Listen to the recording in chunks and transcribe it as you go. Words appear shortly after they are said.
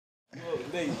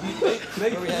Going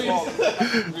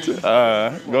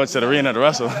to the arena to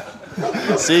wrestle.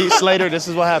 See, Slater, this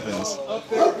is what happens.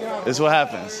 This is what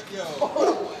happens.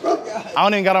 I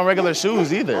don't even got on regular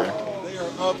shoes either. They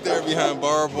are up there behind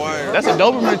barbed wire. That's a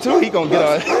Doberman too. He gonna get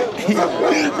on.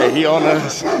 Hey, he on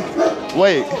us.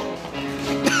 Wait.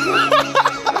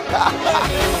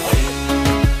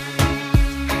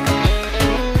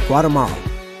 Guatemala,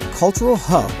 cultural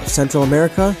hub of Central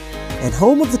America and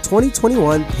home of the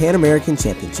 2021 Pan American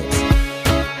Championships.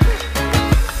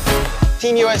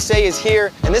 Team USA is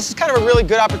here, and this is kind of a really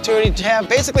good opportunity to have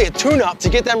basically a tune-up to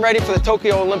get them ready for the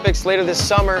Tokyo Olympics later this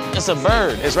summer. It's a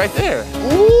bird. It's right there.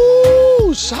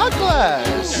 Ooh, shot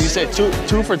glass. You said two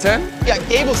for 10? Yeah,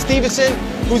 Gable Steveson,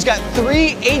 who's got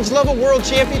 3 age-level world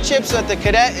championships at the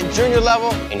cadet and junior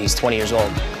level. And he's 20 years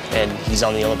old, and he's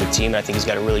on the Olympic team, and I think he's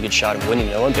got a really good shot of winning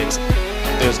the Olympics.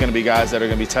 There's going to be guys that are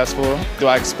going to be testable. Do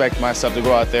I expect myself to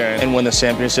go out there and win the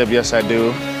championship? Yes, I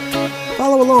do.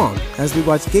 Follow along as we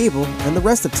watch Gable and the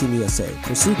rest of Team USA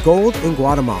pursue gold in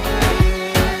Guatemala.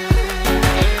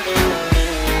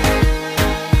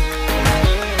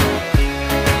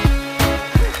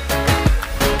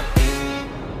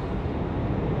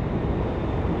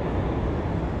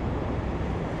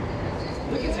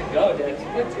 Look at you go, Dad.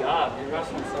 Good job. You're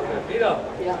wrestling so good. Vito.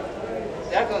 Yeah.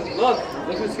 Look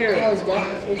who's here.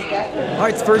 All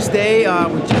right, it's first day.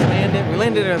 We just landed. We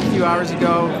landed a few hours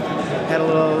ago. Had a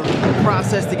little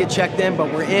process to get checked in,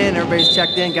 but we're in. Everybody's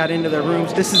checked in, got into their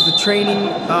rooms. This is the training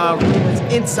room that's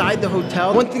inside the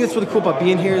hotel. One thing that's really cool about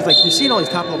being here is like you're seeing all these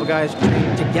top-level guys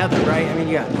train together, right? I mean,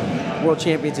 you got world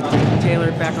champions and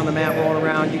Taylor back on the mat rolling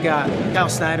around. You got Kyle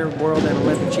Snyder, world and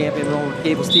Olympic champion, rolling with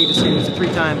Gable Steveson, who's a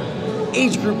 3-time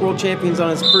age group world champions on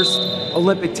his first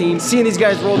Olympic team. Seeing these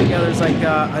guys roll together is like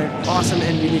an awesome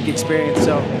and unique experience.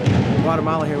 So,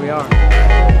 Guatemala, here we are.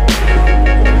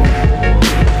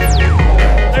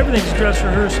 Everything's dress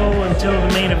rehearsal until the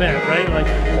main event, right? Like,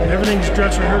 everything's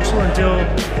dress rehearsal until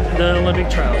the Olympic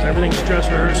trials. Everything's dress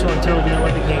rehearsal until the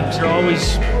Olympic Games. They're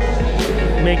always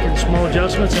making small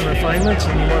adjustments and refinements,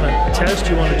 and you want to test,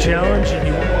 you want to challenge, and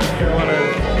you want to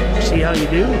see how you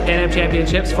do. Pan Am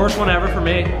Championships, first one ever for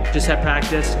me. Just had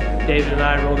practice. David and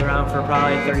I rolled around for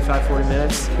probably 35, 40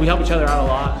 minutes. We help each other out a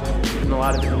lot in a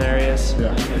lot of different areas.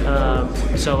 Yeah.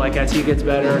 So like as he gets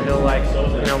better, he'll like,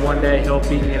 you know, one day he'll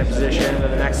beat me in a position, and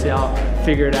the next day I'll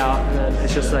figure it out, and then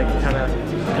it's just like kind of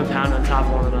compound on top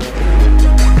of one another.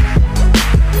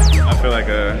 I feel like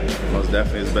most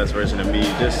definitely is the best version of me,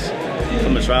 just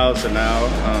from the trials to now,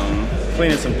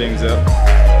 cleaning some things up.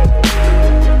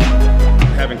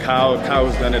 Having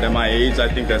Kyle's done it at my age, I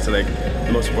think that's like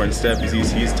the most important step.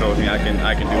 He's told me I can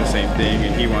do the same thing,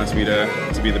 and he wants me to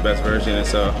be the best version. And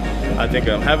so I think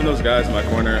having those guys in my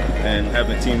corner and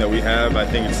having the team that we have, I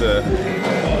think it's the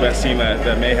best team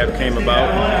that may have came about.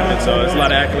 And so there's a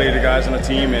lot of accolade guys on the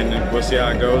team, and we'll see how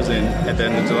it goes at the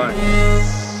end of July.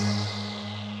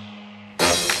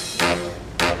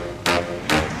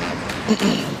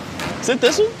 Is it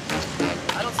this one?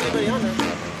 I don't see anybody on there.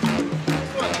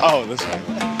 Oh, this one.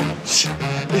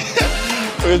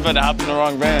 We was about to hop in the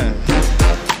wrong band.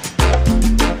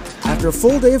 After a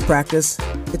full day of practice,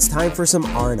 it's time for some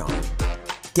R&R.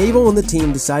 Gable and the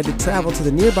team decide to travel to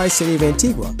the nearby city of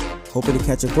Antigua, hoping to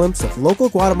catch a glimpse of local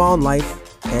Guatemalan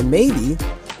life and maybe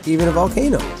even a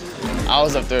volcano. I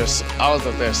was up there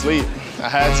asleep. I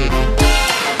had to.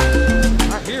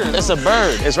 I hear it. It's a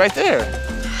bird. It's right there.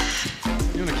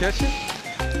 You wanna catch it?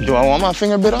 Do I want my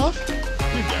finger bit off?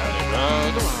 You got it, bro.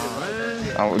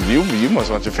 Come on, man. You must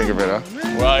want your finger bit off.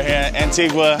 We're out here in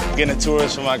Antigua getting a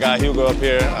tourist from my guy Hugo up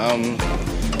here.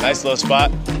 Nice little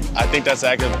spot. I think that's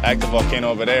an active volcano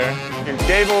over there.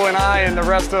 Gable and I and the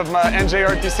rest of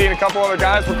NJRTC and a couple other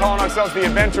guys, we're calling ourselves the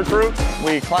Adventure Crew.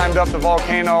 We climbed up the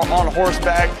volcano on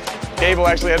horseback. Gable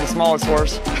actually had the smallest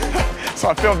horse. So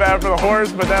I feel bad for the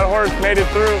horse, but that horse made it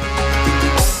through.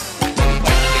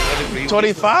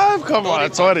 25? Come on,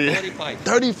 20. 35.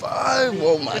 35?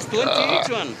 Oh my It's 20 God. each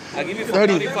one. I'll give you for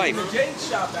 30. 35.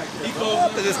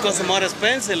 This costs more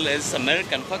expensive. It's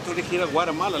American factory here in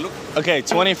Guatemala. Look. Okay,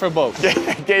 20 for both.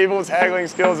 Gable's haggling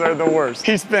skills are the worst.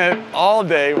 He spent all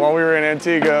day while we were in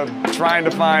Antigua trying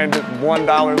to find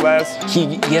 $1 less.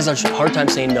 He has a hard time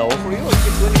saying no.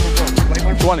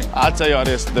 20. I'll tell you all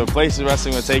this, the places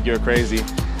wrestling would take you are crazy.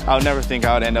 I would never think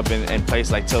I would end up in a place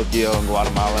like Tokyo and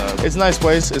Guatemala. It's a nice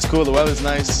place, it's cool, the weather's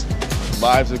nice,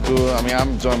 vibes are cool. I mean, I'm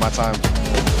enjoying my time.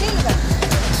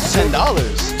 $10.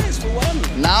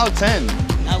 Now 10,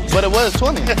 but it was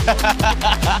 20.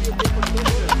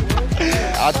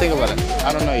 I'll think about it,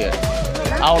 I don't know yet.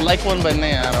 I would like one, but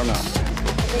nah, I don't know.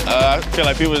 I feel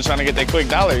like people are trying to get their quick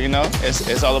dollar, you know?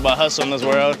 It's all about hustle in this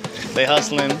world. They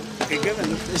hustling.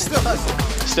 Still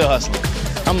hustling. Still hustling.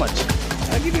 How much?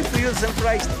 I'll give you for you the same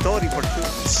price, 30 for 2.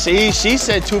 See, she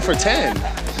said 2 for 10.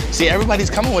 See, everybody's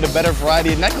coming with a better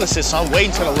variety of necklaces, so I'm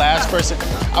waiting for the last person.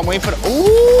 I'm waiting for the,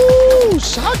 ooh,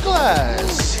 shot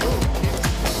glass.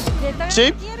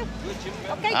 Cheap?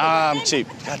 I'm cheap.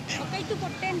 God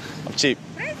damn. I'm cheap.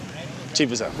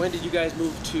 Cheap as hell. When did you guys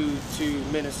move to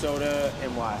Minnesota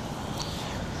and why?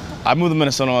 I moved to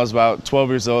Minnesota when I was about 12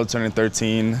 years old, turning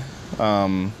 13.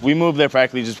 We moved there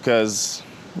practically just because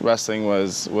wrestling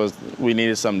we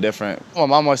needed something different. My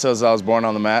mom always says I was born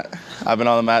on the mat. I've been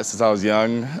on the mat since I was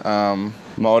young.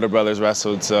 My older brothers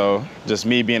wrestled, so just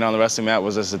me being on the wrestling mat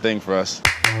was just a thing for us.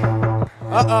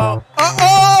 Uh-oh.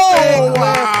 Uh-oh!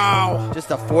 Wow!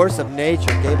 Just a force of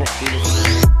nature, Gable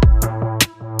Steveson.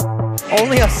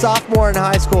 Only a sophomore in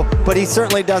high school, but he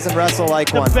certainly doesn't wrestle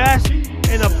like one. The best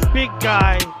and a big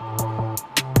guy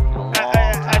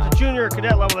at the junior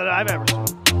cadet level that I've ever seen.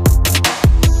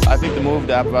 I think the move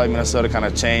to Apple Valley, Minnesota kind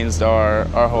of changed our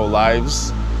whole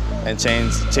lives and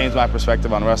changed my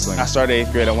perspective on wrestling. I started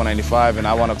 8th grade at 195 and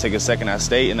I wound up taking second at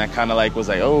state, and that kind of like was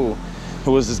like, oh,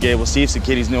 who is this Gable Steveson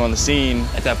kid? He's new on the scene.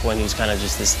 At that point, he was kind of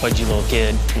just this pudgy little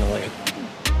kid, you know, like,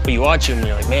 but you watch him and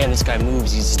you're like, man, this guy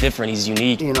moves, he's different, he's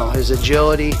unique. You know, his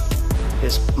agility,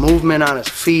 his movement on his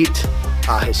feet,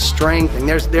 his strength, and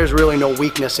there's really no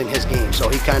weakness in his game, so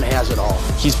he kind of has it all.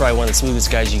 He's probably one of the smoothest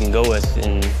guys you can go with,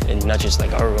 in not just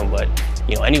like our room, but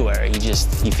you know, anywhere.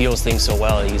 He feels things so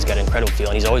well. He's got an incredible feel,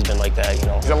 and he's always been like that, you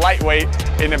know. He's a lightweight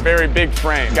in a very big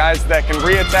frame. Guys that can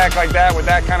re-attack like that with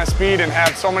that kind of speed and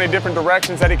have so many different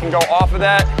directions that he can go off of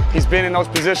that. He's been in those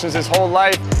positions his whole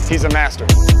life. He's a master.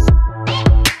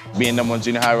 Being #1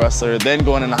 junior high wrestler, then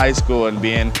going into high school and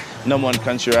being #1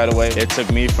 country right away, it took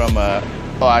me from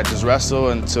I just wrestle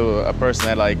into a person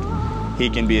that like, he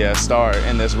can be a star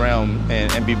in this realm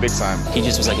and be big time. He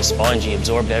just was like a sponge. He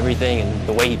absorbed everything, and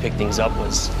the way he picked things up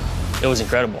was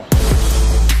incredible.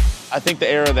 I think the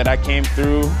era that I came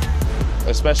through,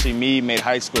 especially me, made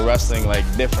high school wrestling like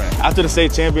different. After the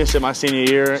state championship my senior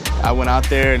year, I went out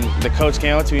there and the coach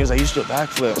came up to me, he was like, you should do a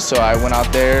backflip. So I went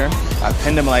out there, I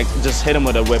pinned him like, just hit him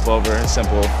with a whip over,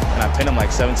 simple. And I pinned him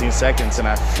like 17 seconds and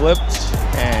I flipped,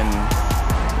 and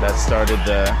that started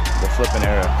the flipping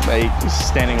era. Like,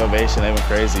 standing ovation, they went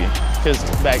crazy. Because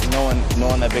back, no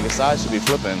one that big a size should be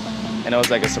flipping. And it was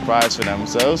like a surprise for them,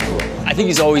 so it was cool. I think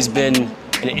he's always been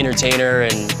an entertainer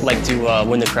and like to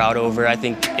win the crowd over. I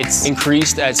think it's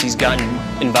increased as he's gotten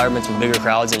environments with bigger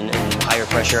crowds and higher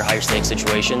pressure, higher stakes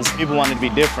situations. People wanted to be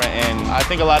different, and I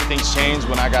think a lot of things changed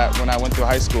when I went through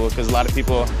high school, because a lot of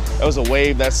people, it was a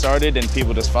wave that started and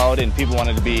people just followed it, and people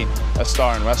wanted to be a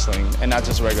star in wrestling and not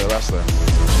just a regular wrestler.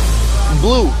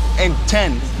 Blue and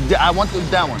 10. I want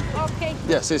that one. Okay.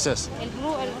 Yes. El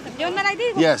blue, like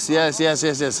this? Yes.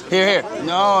 Here.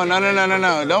 No.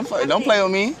 Don't play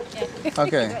with me.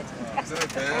 Okay.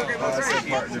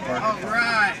 All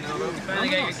right.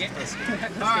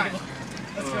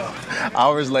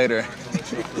 Hours later.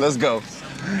 Let's go.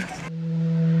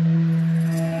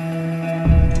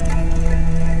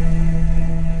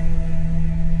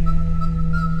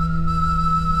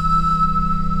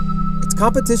 It's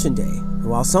competition day, and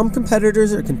while some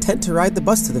competitors are content to ride the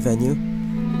bus to the venue,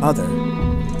 other,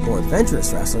 more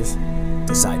adventurous wrestlers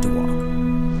decide to walk.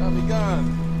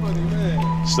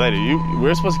 Slater,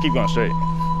 we're supposed to keep going straight.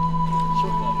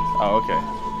 Oh, okay.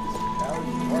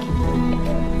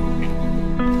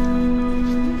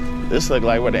 This look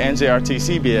like where the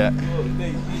NJRTC be at.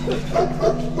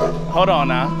 Hold on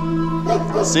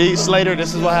now. See, Slater,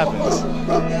 this is what happens.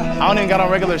 I don't even got on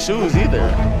regular shoes either.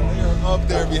 Up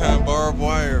there behind barbed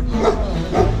wire,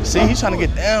 bro. See, he's trying to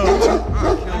get down.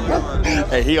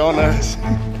 Hey, he on us.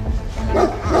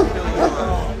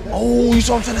 Oh, you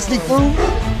saw him trying to sneak through?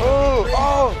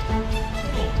 Oh.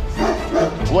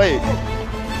 Wait.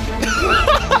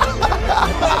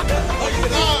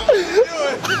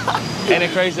 Ain't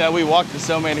it crazy that we walked the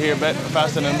cellmate here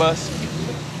faster than the bus?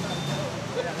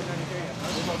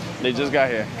 They just got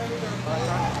here.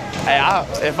 Hey,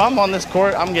 if I'm on this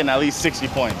court, I'm getting at least 60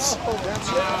 points.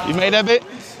 You made that bit?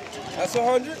 That's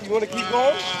 100. You want to keep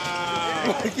going?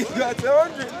 That's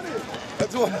 100.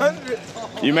 That's 100.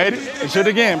 You made it? You shoot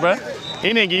again, bro. He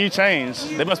didn't give you change.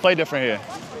 They must play different here.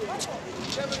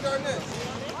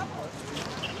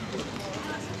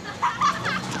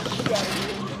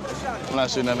 I'm not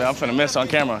shooting that bit. I'm finna miss on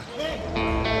camera.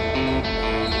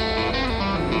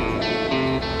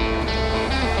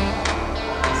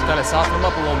 kind of soften them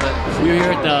up a little bit. We were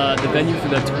here at the venue for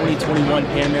the 2021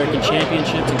 Pan American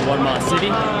Championships in Guatemala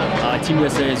City. Team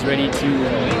USA is ready to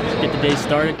get the day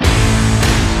started. I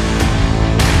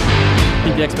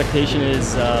think the expectation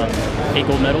is 8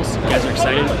 gold medals. You guys are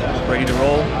excited, ready to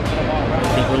roll.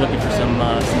 I think we're looking for some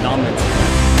dominance.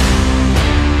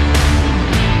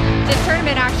 This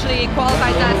tournament actually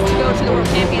qualifies us to go to the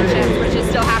World Championships, which is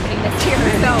still happening this year.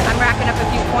 So I'm racking up a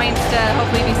few points to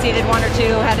hopefully be seeded 1 or 2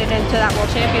 headed into that World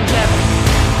Championship.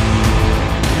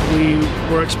 We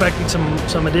were expecting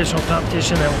some additional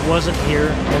competition that wasn't here,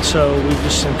 and so we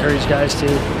just encourage guys to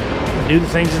do the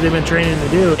things that they've been training to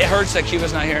do. It hurts that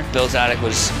Cuba's not here. Bill Zadek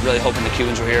was really hoping the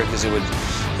Cubans were here because it would,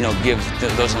 give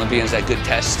those Olympians that good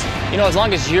test. As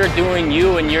long as you're doing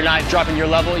you and you're not dropping your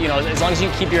level, as long as you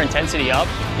keep your intensity up,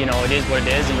 it is what it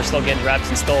is, and we're still getting reps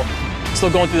and still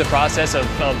going through the process of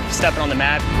stepping on the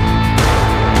mat.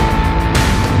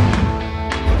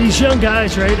 These young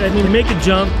guys, right, make a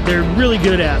jump, they're really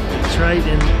good athletes, right,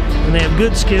 and they have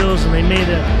good skills, and they made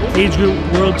age group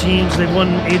world teams, they've won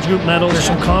age group medals. There's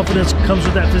some confidence comes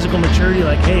with that physical maturity,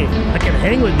 like, hey, I can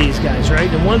hang with these guys, right?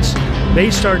 And once they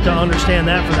start to understand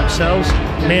that for themselves,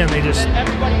 man,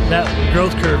 that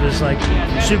growth curve is like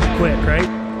super quick, right?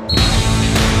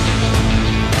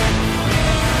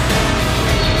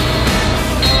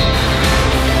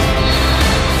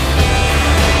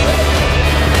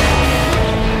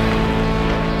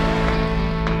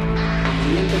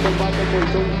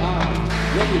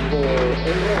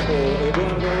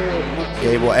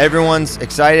 Gable, everyone's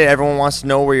excited. Everyone wants to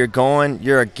know where you're going.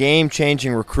 You're a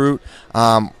game-changing recruit.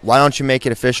 Why don't you make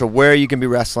it official where you can be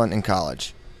wrestling in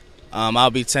college?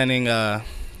 I'll be attending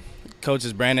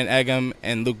coaches Brandon Eggum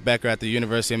and Luke Becker at the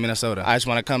University of Minnesota. I just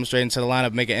want to come straight into the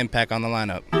lineup, make an impact on the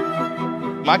lineup.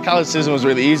 My college season was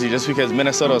really easy just because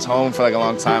Minnesota was home for like a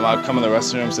long time. I'd come in the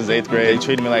wrestling room since 8th grade. They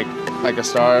treated me like a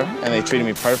star, and they treated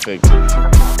me perfect.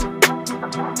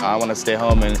 I want to stay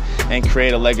home and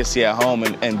create a legacy at home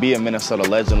and be a Minnesota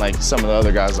legend like some of the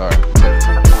other guys are.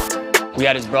 We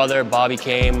had his brother, Bobby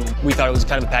came. We thought it was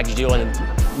kind of a package deal,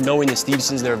 and knowing the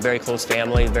Stevesons, they're a very close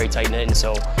family, very tight-knit, and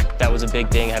so that was a big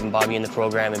thing, having Bobby in the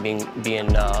program and being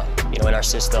in our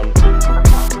system.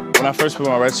 When I first put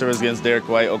my red shirt, was against Derek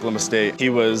White, Oklahoma State. He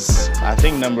was, I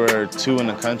think, number 2 in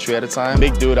the country at the time.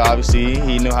 Big dude, obviously.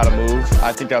 He knew how to move.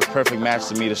 I think that was a perfect match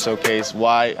to me to showcase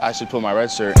why I should put my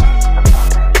red shirt.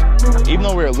 Even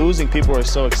though we were losing, people were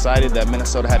so excited that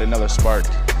Minnesota had another spark.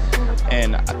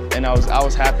 And I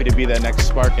was happy to be that next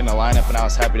spark in the lineup, and I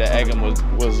was happy that Eggum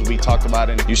was we talked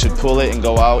about it. You should pull it and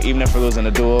go out, even if we're losing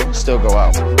a duel, still go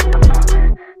out.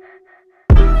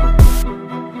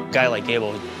 A guy like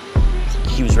Gable,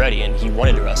 he was ready and he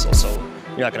wanted to wrestle, so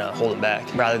you're not going to hold him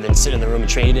back. Rather than sit in the room and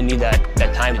train, he didn't need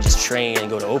that time to just train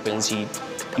and go to opens. He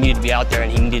needed to be out there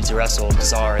and he needed to wrestle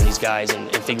Kassar and these guys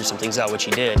and figure some things out, which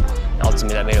he did. And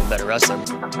ultimately, that made him a better wrestler.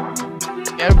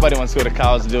 Everybody wants to go to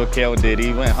college to do what Kale did.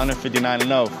 He went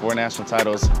 159-0, 4 national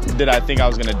titles. Did I think I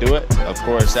was going to do it? Of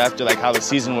course. After how the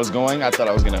season was going, I thought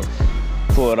I was going to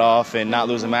pull it off and not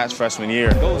lose a match freshman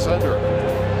year. Goes under.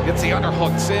 Gets the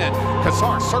underhooks in.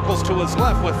 Kassar circles to his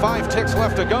left with 5 ticks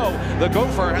left to go. The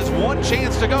Gopher has 1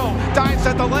 chance to go. Dives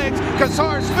at the legs.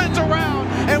 Kassar spins around,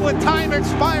 and with time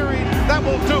expiring, that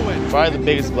will do it. Probably the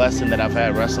biggest blessing that I've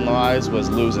had wrestling-wise was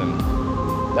losing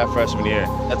that freshman year.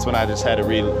 That's when I just had to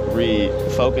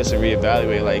refocus and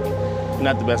reevaluate. Like, you're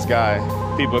not the best guy.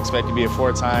 People expect you to be a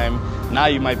 4-time.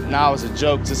 Now it's a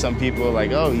joke to some people,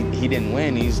 like, oh, he didn't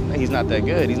win. He's not that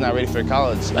good. He's not ready for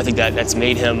college. I think that's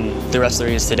made him the wrestler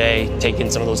he is today, taking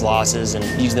some of those losses and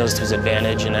using those to his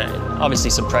advantage. And obviously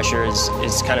some pressure is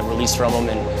kind of released from him,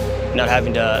 and not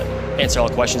having to answer all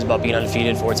questions about being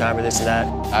undefeated, 4-time or this and that.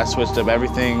 I switched up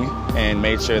everything and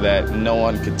made sure that no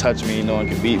one could touch me, no one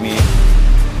could beat me.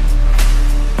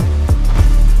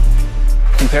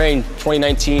 Comparing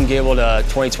 2019 Gable to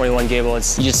 2021 Gable, you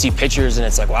just see pictures and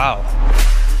it's like, wow.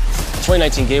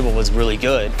 2019 Gable was really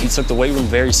good. He took the weight room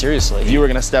very seriously. If you were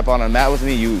going to step on a mat with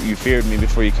me, you feared me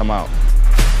before you come out.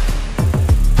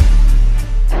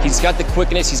 He's got the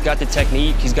quickness, he's got the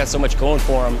technique, he's got so much going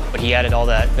for him, but he added all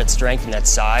that strength and that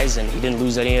size, and he didn't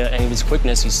lose any of his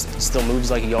quickness. He still moves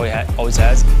like he always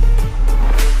has.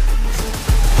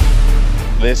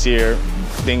 This year,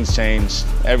 things changed,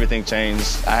 everything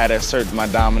changed. I had to assert my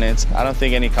dominance. I don't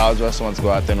think any college wrestler wants to go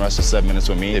out there and wrestle 7 minutes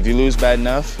with me. If you lose bad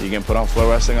enough, you can put on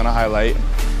FloWrestling on a highlight.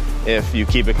 If you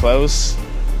keep it close,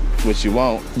 which you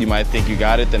won't, you might think you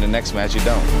got it, then the next match you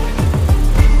don't.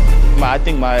 I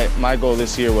think my goal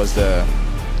this year was to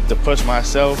push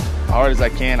myself as hard as I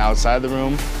can outside the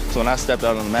room So when I stepped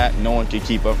out on the mat, no one could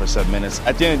keep up for 7 minutes.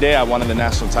 At the end of the day, I wanted the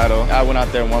national title. I went out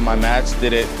there and won my match,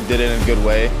 did it in a good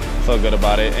way, felt good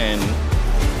about it, and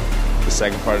the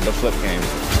second part of the flip came.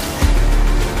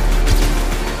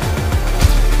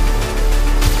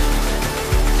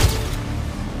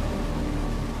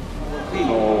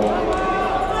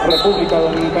 República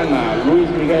Dominicana, Luis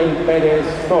Miguel Pérez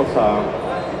Sosa.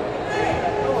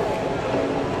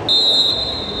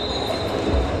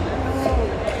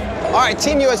 All right,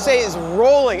 Team USA is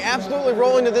rolling, absolutely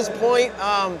rolling to this point.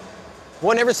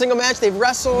 Won every single match they've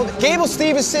wrestled. Gable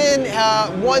Steveson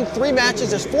won 3 matches.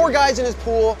 There's 4 guys in his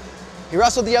pool. He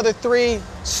wrestled the other 3,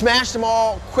 smashed them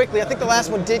all quickly. I think the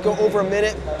last one did go over a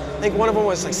minute. I think one of them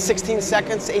was like 16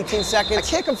 seconds, 18 seconds. I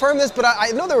can't confirm this, but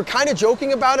I know they were kind of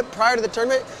joking about it prior to the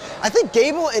tournament. I think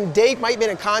Gable and Dake might be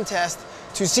in a contest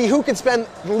to see who can spend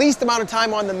the least amount of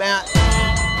time on the mat.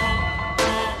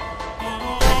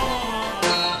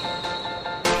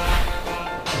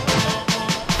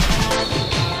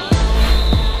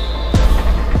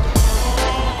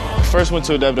 First went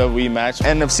to a WWE match,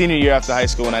 end of senior year after high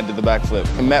school when I did the backflip.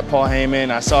 I met Paul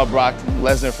Heyman, I saw Brock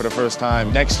Lesnar for the first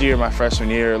time. Next year, my freshman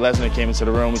year, Lesnar came into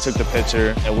the room, we took the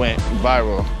picture, it went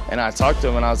viral. And I talked to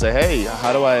him and I was like, hey,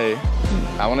 how do I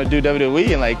want to do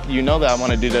WWE, and like, you know that I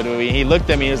want to do WWE. And he looked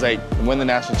at me, he was like, win the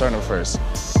national tournament first.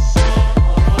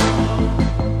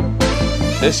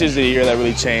 This is the year that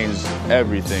really changed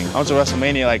everything. I went to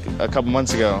WrestleMania like a couple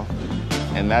months ago,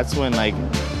 and that's when like,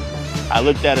 I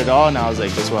looked at it all and I was like,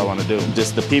 this is what I want to do.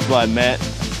 Just the people I met,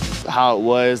 how it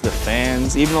was, the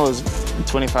fans, even though it was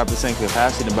 25%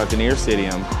 capacity in the Buccaneer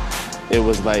Stadium, it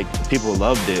was like, people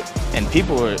loved it. And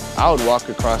people were, I would walk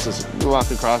across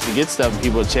to get stuff and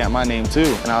people would chant my name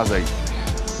too. And I was like,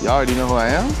 y'all already know who I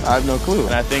am? I have no clue.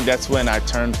 And I think that's when I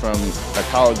turned from a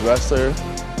college wrestler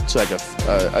to like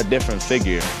a different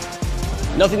figure.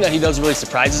 Nothing that he does really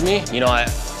surprises me. You know,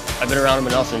 I've been around him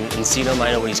enough and seen him.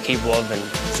 I know what he's capable of, and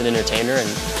he's an entertainer, and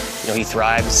you know, he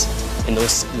thrives in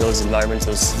those environments,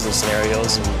 those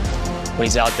scenarios. And when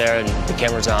he's out there and the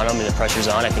camera's on him and the pressure's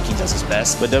on, I think he does his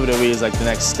best. But WWE is like the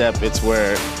next step. It's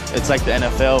like the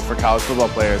NFL for college football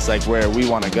players. It's like where we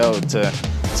want to go to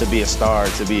be a star,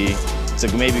 to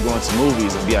maybe go into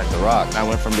movies and be like The Rock. I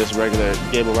went from this regular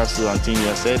Gable wrestler on Team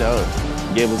USA to,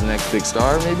 oh, Gable's the next big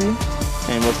star maybe.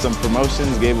 And with some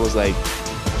promotions, Gable was like,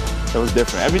 it was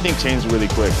different. Everything changed really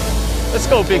quick. Let's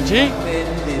go, Big G.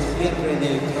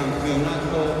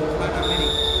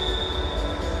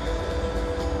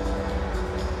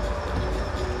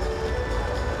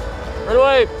 Right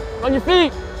away, on your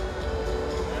feet.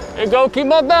 There you go, keep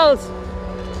my balance.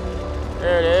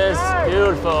 There it is,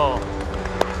 beautiful.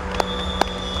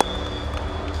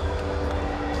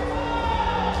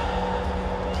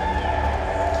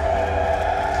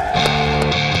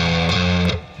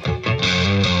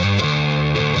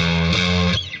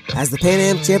 As the Pan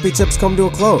Am Championships come to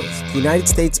a close, the United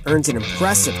States earns an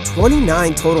impressive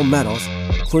 29 total medals,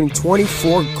 including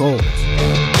 24 golds.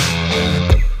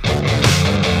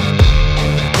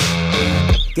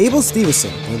 Gable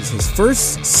Steveson wins his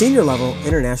first senior-level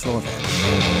international event.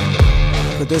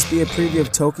 Could this be a preview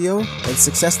of Tokyo and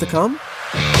success to come?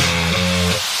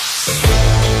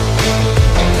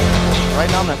 Right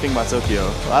now I'm not thinking about Tokyo.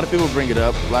 A lot of people bring it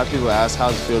up. A lot of people ask how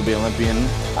does it feel to be Olympian.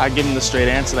 I give them the straight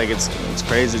answer, like it's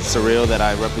crazy, it's surreal that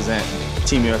I represent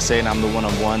Team USA and I'm the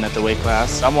one-on-one at the weight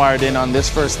class. I'm wired in on this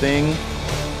first thing.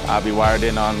 I'll be wired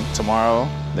in on tomorrow,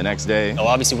 the next day. Well,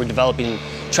 obviously we're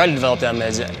trying to develop them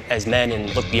as men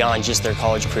and look beyond just their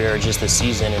college career, just this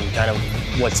season, and kind of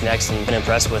what's next. And been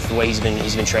impressed with the way he's been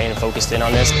training and focused in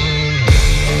on this.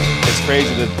 It's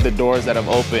crazy the doors that have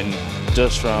opened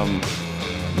just from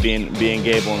being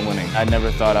Gable and winning. I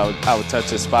never thought I would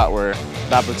touch a spot where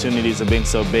the opportunities have been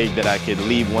so big that I could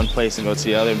leave one place and go to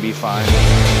the other and be fine.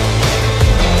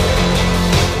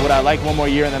 Would I like one more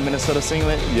year in that Minnesota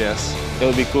singlet? Yes. It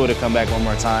would be cool to come back one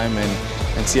more time and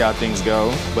see how things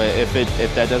go. But if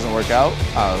that doesn't work out,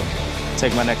 I'll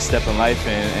take my next step in life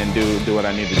and do what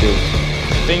I need to do.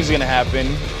 Things are gonna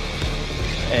happen,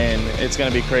 and it's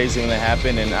gonna be crazy when they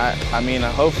happen. And I mean,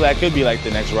 hopefully I could be like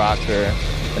the next Rock or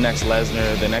the next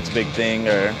Lesnar, the next big thing,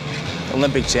 or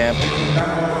Olympic champ.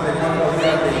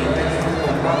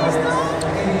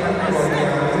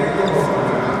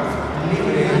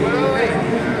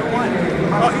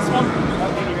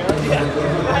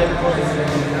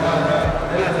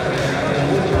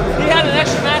 He had an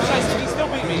extra match, he still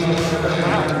beat me.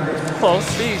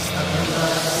 Close.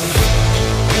 Beast.